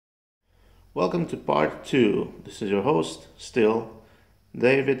Welcome to part 2. This is your host, still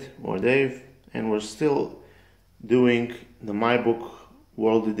David or Dave, and we're still doing the MyBook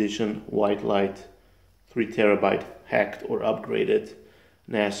World Edition White Light 3TB hacked or upgraded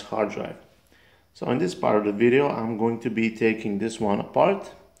NAS hard drive. So in this part of the video, I'm going to be taking this one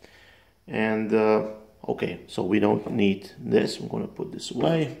apart. And okay, so we don't need this. I'm going to put this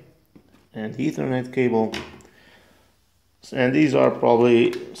away. And the Ethernet cable. And these are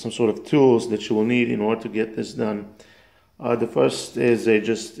probably some sort of tools that you will need in order to get this done. The first is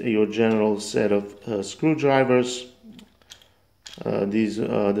just your general set of screwdrivers.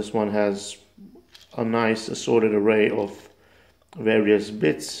 This one has a nice assorted array of various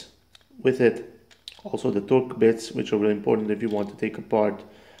bits with it. Also the torque bits, which are really important if you want to take apart,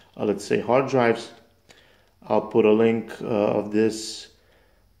 let's say, hard drives. I'll put a link of this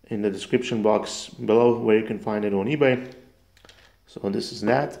in the description box below where you can find it on eBay. So this is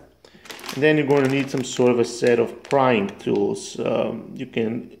that. And then you're going to need some sort of a set of prying tools. You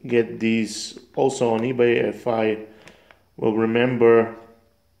can get these also on eBay. If I will remember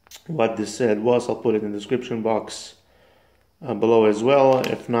what this set was, I'll put it in the description box below as well.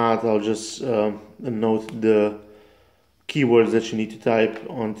 If not, I'll just note the keywords that you need to type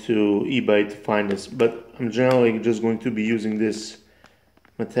onto eBay to find this. But I'm generally just going to be using this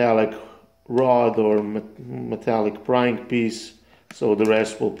metallic rod or metallic prying piece, so the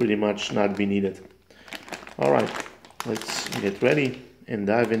rest will pretty much not be needed. Alright, let's get ready and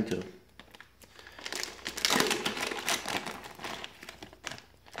dive into it.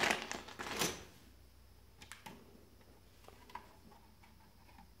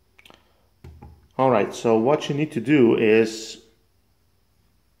 Alright, so what you need to do is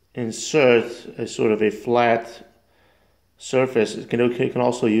insert a sort of a flat surface. You can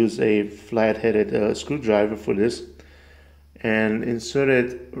also use a flat-headed screwdriver for this, and insert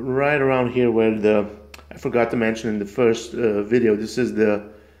it right around here where I forgot to mention in the first video, this is the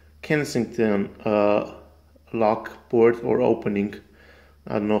Kensington lock port or opening.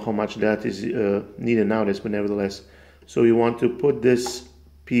 I don't know how much that is needed nowadays, but nevertheless. So you want to put this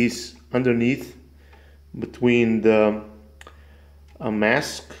piece underneath between the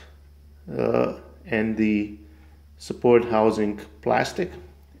mask and the support housing plastic,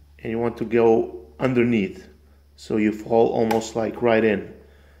 and you want to go underneath so you fall almost like right in.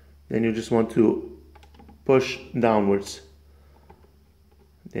 Then you just want to push downwards,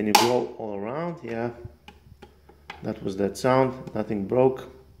 then you go all around. Yeah, that was that sound. Nothing broke.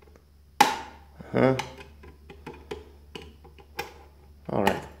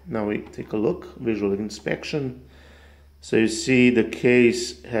 Alright, now we take a look, visual inspection. So you see the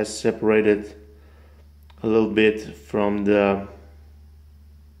case has separated a little bit from the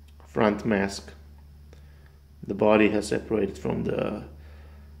front mask. The body has separated from the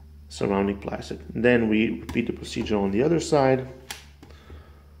surrounding plastic. Then we repeat the procedure on the other side.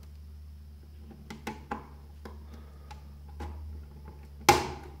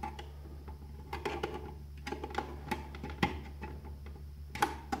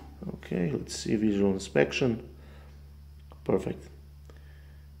 Okay, let's see visual inspection. Perfect.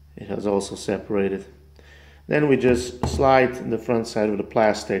 It has also separated. Then we just slide the front side of the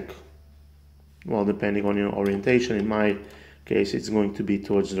plastic, well, depending on your orientation. In my case, it's going to be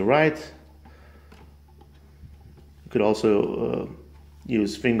towards the right. You could also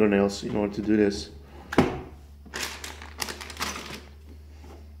use fingernails in order to do this.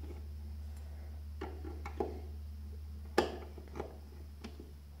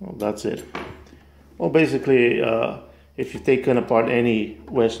 Well, that's it. Well, basically, if you've taken apart any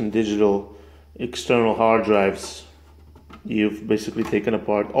Western Digital external hard drives, you've basically taken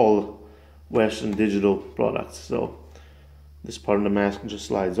apart all Western Digital products. So this part of the mask just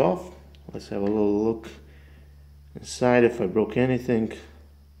slides off. Let's have a little look inside. If I broke anything,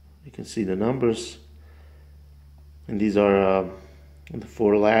 you can see the numbers, and these are the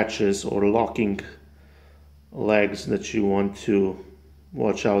 4 latches or locking legs that you want to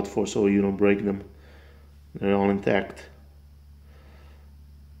watch out for so you don't break them. They're all intact.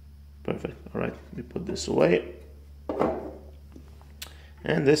 Perfect. Alright, we put this away,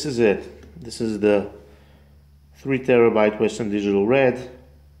 and this is it. This is the 3TB Western Digital Red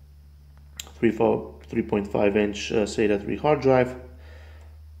 3.5 inch SATA 3 hard drive,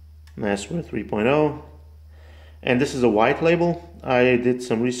 NASWare 3.0, and this is a white label. I did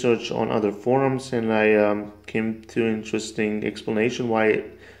some research on other forums, and I came to an interesting explanation why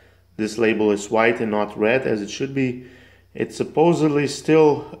this label is white and not red as it should be. It's supposedly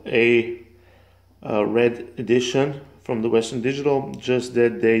still a red edition from the Western Digital, just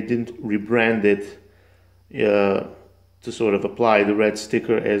that they didn't rebrand it to sort of apply the red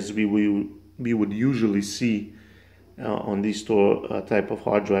sticker as we we would usually see on these type of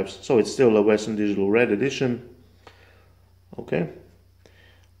hard drives. So it's still a Western Digital Red edition. Okay.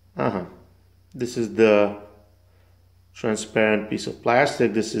 This is the transparent piece of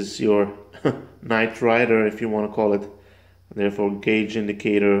plastic. This is your night rider, if you want to call it. Therefore, gauge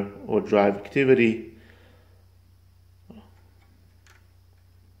indicator or drive activity.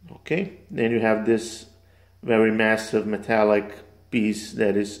 Okay, then you have this very massive metallic piece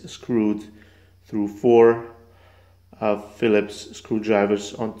that is screwed through 4 Phillips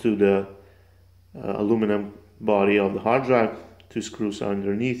screwdrivers onto the aluminum body of the hard drive. 2 screws are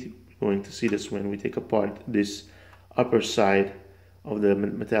underneath. We're going to see this when we take apart this upper side of the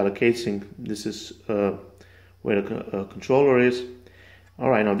metallic casing. This is where the controller is.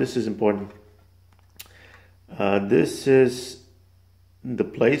 Alright, now this is important. This is the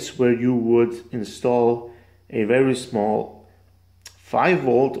place where you would install a very small 5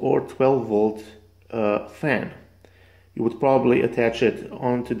 volt or 12 volt fan. You would probably attach it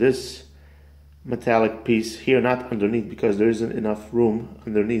onto this metallic piece here, not underneath, because there isn't enough room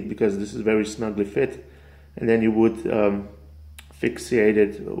underneath, because this is very snugly fit. And then you would fixate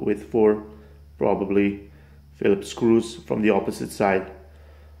it with 4 probably Phillips screws from the opposite side.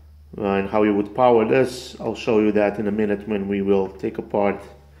 And how you would power this, I'll show you that in a minute when we will take apart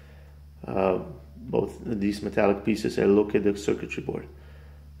both these metallic pieces and look at the circuitry board.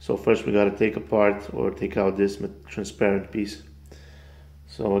 So first we got to take apart or take out this transparent piece.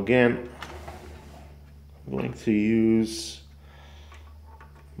 So again, I'm going to use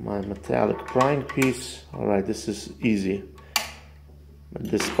my metallic prying piece. Alright, this is easy, but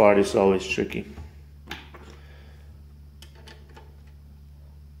this part is always tricky.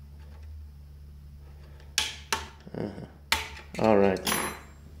 Alright,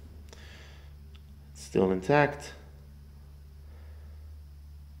 it's still intact.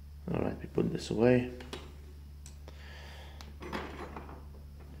 Alright, we put this away.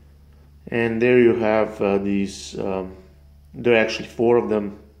 And there you have these, there are actually 4 of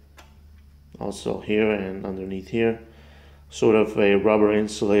them, also here and underneath here, sort of a rubber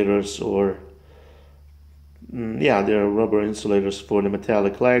insulators, or yeah, there are rubber insulators for the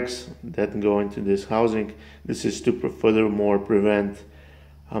metallic legs that go into this housing. This is to furthermore prevent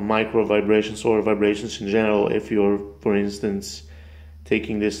micro vibrations or vibrations in general. If you're, for instance,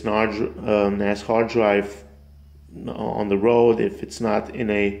 taking this NAS hard drive on the road, if it's not in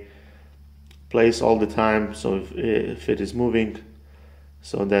a place all the time, so if it is moving,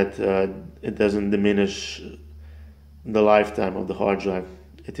 so that it doesn't diminish the lifetime of the hard drive.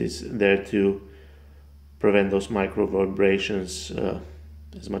 It is there to prevent those micro vibrations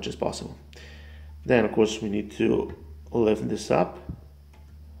as much as possible. Then of course we need to lift this up.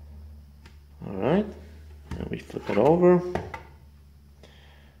 Alright, and we flip it over,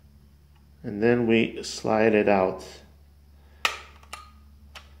 and then we slide it out.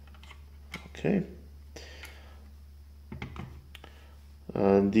 Okay.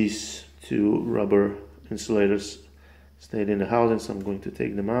 These 2 rubber insulators stayed in the housing, so I'm going to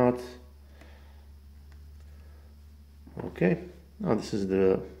take them out. Okay, now this is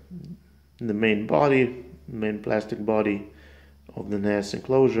the main body, main plastic body of the NAS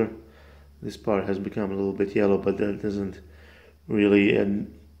enclosure. This part has become a little bit yellow, but that doesn't really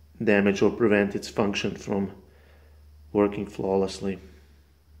damage or prevent its function from working flawlessly.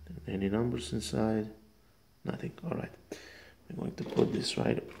 Any numbers inside? Nothing. Alright, I'm going to put this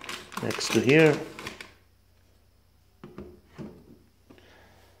right next to here.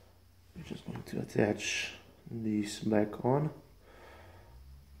 I'm just going to attach these back on.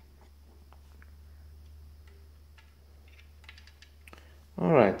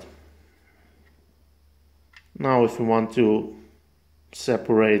 Alright, now if we want to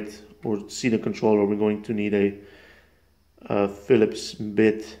separate or see the controller, we're going to need a Phillips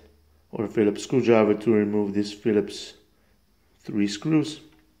bit or a Phillips screwdriver to remove these Phillips 3 screws.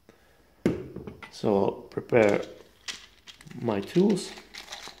 So I'll prepare my tools.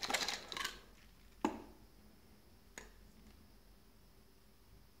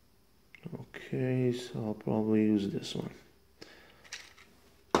 Okay, so I'll probably use this one.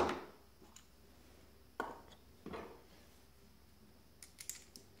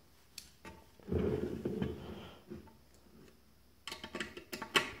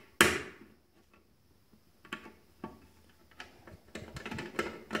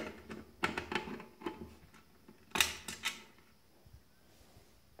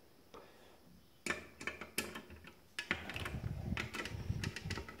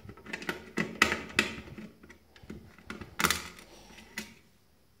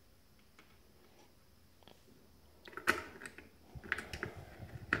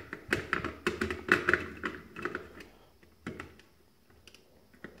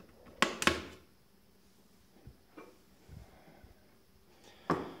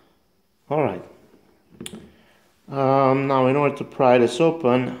 Alright, now in order to pry this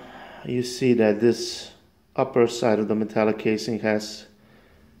open, you see that this upper side of the metallic casing has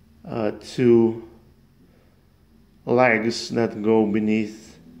two legs that go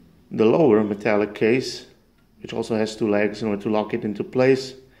beneath the lower metallic case, which also has two legs in order to lock it into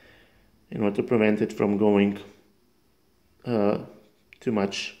place, in order to prevent it from going too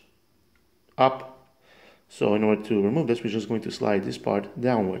much up. So in order to remove this, we're just going to slide this part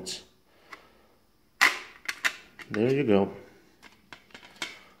downwards. There you go.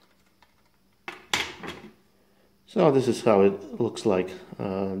 So this is how it looks like,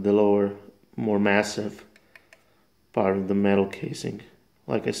 the lower, more massive part of the metal casing.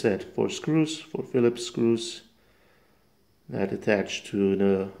 Like I said, 4 screws, 4 Phillips screws that attach to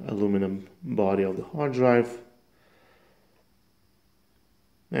the aluminum body of the hard drive.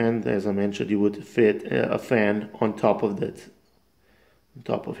 And as I mentioned, you would fit a fan on top of that, on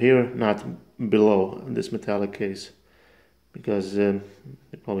top of here, not below this metallic case, because you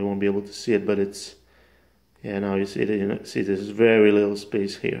probably won't be able to see it, but it's, yeah, now you see it. See, there's very little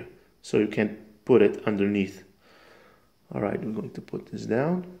space here, so you can put it underneath. All right, we're going to put this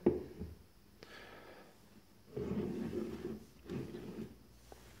down.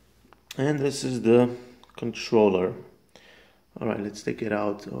 And this is the controller. All right, let's take it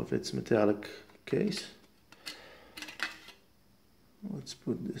out of its metallic case. Let's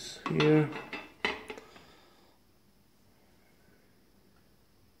put this here.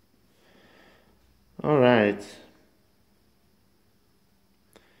 All right.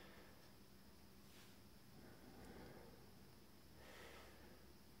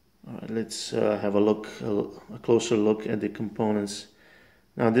 All right, let's have a closer look at the components.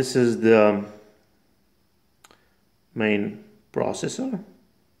 Now this is the main processor.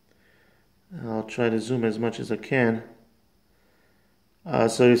 I'll try to zoom as much as I can.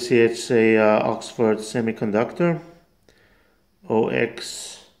 So you see it's a Oxford Semiconductor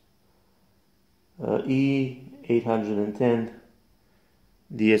OXE810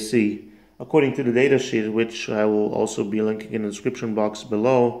 DSC. According to the datasheet, which I will also be linking in the description box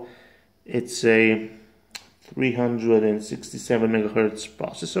below, it's a 367 megahertz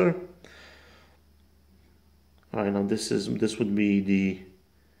processor. All right, now this would be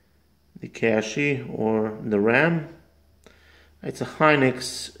the cache or the RAM. It's a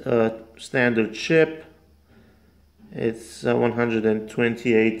Hynix standard chip. It's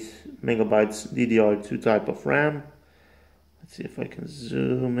 128 megabytes DDR2 type of RAM. Let's see if I can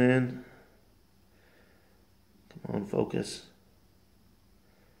zoom in. Come on, focus.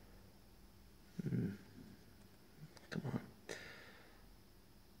 Come on.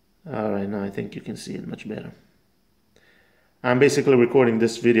 All right, now I think you can see it much better. I'm basically recording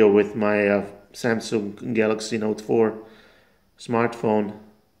this video with my Samsung Galaxy Note 4 smartphone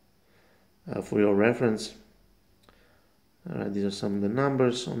for your reference. All right, these are some of the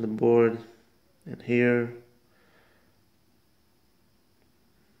numbers on the board and here.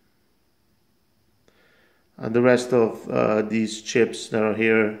 The rest of these chips that are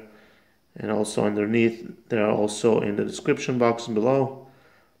here and also underneath, they are also in the description box below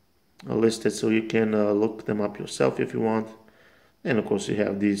listed, so you can look them up yourself if you want. And of course you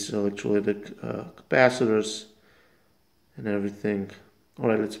have these electrolytic capacitors and everything. All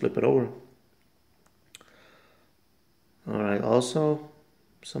right, let's flip it over. All right, also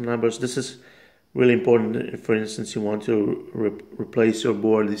some numbers. This is really important if, for instance, you want to replace your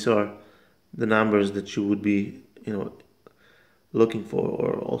board. These are the numbers that you would be, looking for,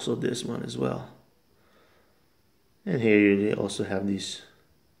 or also this one as well. And here you also have these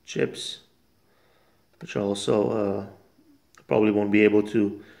chips, which are also probably won't be able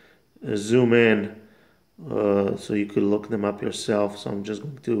to zoom in, so you could look them up yourself. So I'm just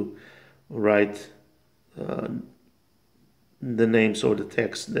going to write the names or the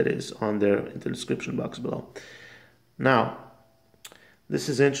text that is on there in the description box below. Now, this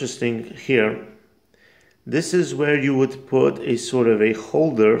is interesting here. This is where you would put a sort of a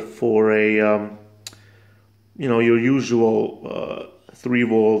holder for a, your usual 3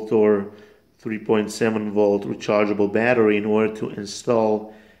 volt or 3.7 volt rechargeable battery in order to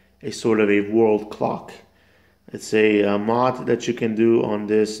install a sort of a world clock. It's a mod that you can do on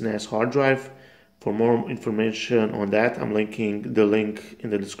this NAS hard drive. For more information on that, I'm linking the link in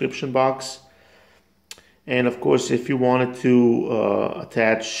the description box. And of course, if you wanted to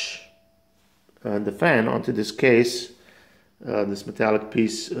attach the fan onto this case, this metallic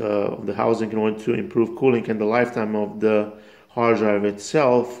piece of the housing, in order to improve cooling and the lifetime of the hard drive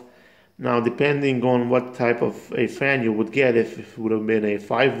itself. Now, depending on what type of a fan you would get, if it would have been a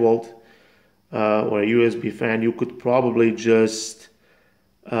 5 volt or a USB fan, you could probably just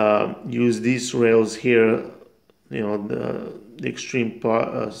use these rails here, you know, the extreme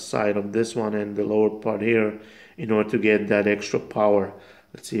part, side of this one and the lower part here, in order to get that extra power.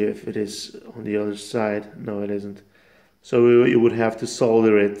 Let's see if it is on the other side. No, it isn't. So you would have to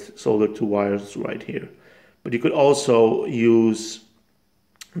solder two wires right here. But you could also use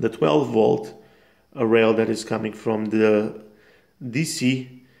the 12-volt rail that is coming from the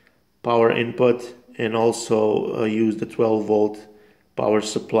DC power input, and also use the 12-volt power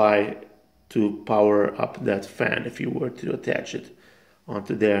supply to power up that fan if you were to attach it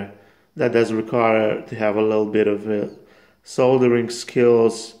onto there. That does require to have a little bit of soldering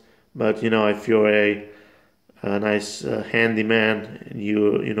skills, but you know, if you're a nice handyman and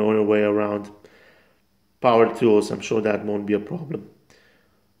you know your way around power tools, I'm sure that won't be a problem.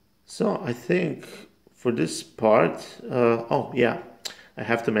 So I think for this part, oh yeah, I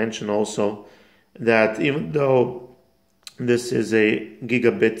have to mention also that even though this is a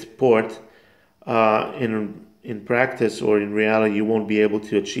gigabit port, in practice or in reality you won't be able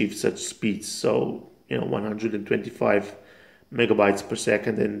to achieve such speeds. So you know, 125 megabytes per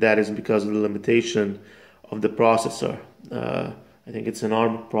second, and that is because of the limitation of the processor. I think it's an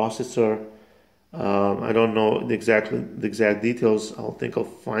ARM processor. I don't know the exact details. I'll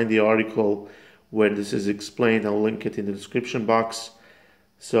find the article where this is explained. I'll link it in the description box.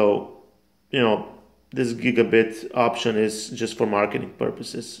 So you know, this gigabit option is just for marketing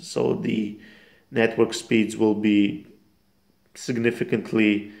purposes. So the network speeds will be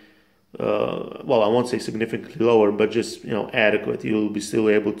significantly, well, I won't say significantly lower, but just, you know, adequate. You'll be still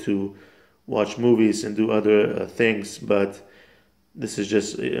able to watch movies and do other things, but this is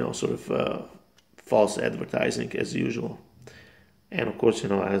just, you know, sort of false advertising as usual. And of course, you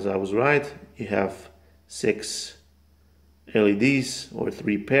know, as I was right, you have 6 LEDs or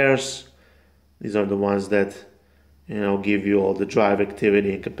 3 pairs. These are the ones that, you know, give you all the drive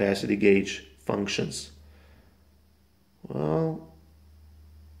activity and capacity gauge functions. Well,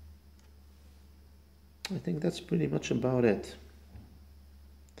 I think that's pretty much about it.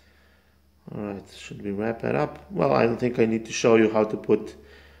 Alright, should we wrap it up? Well, I don't think I need to show you how to put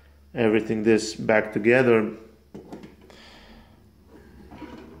everything this back together.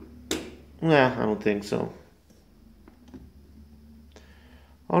 Nah, I don't think so.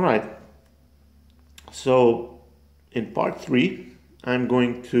 Alright, so in part 3 I'm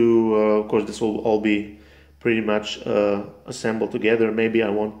going to, of course this will all be pretty much assembled together. Maybe I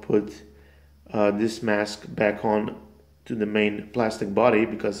won't put this mask back on to the main plastic body,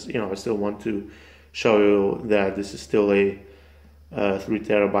 because you know, I still want to show you that this is still a 3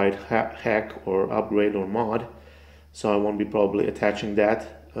 terabyte hack or upgrade or mod, so I won't be probably attaching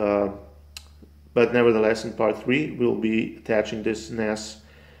that, but nevertheless in part 3 we'll be attaching this NAS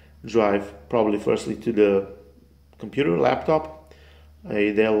drive probably firstly to the computer laptop,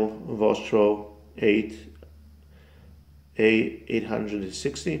 a Dell Vostro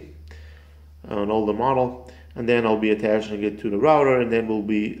 8A860, an older model, and then I'll be attaching it to the router, and then we'll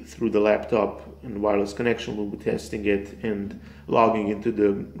be through the laptop and wireless connection, we'll be testing it and logging into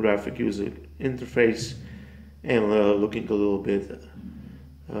the graphic user interface and looking a little bit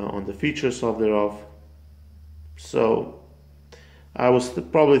on the features of thereof. So I was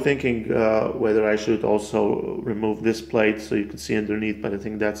probably thinking whether I should also remove this plate so you can see underneath, but I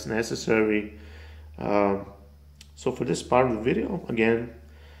think that's necessary. So for this part of the video, again,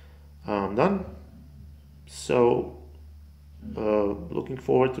 I'm done. So looking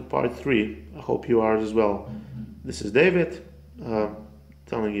forward to part 3. I hope you are as well. This is David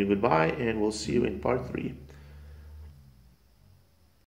telling you goodbye, and we'll see you in part 3.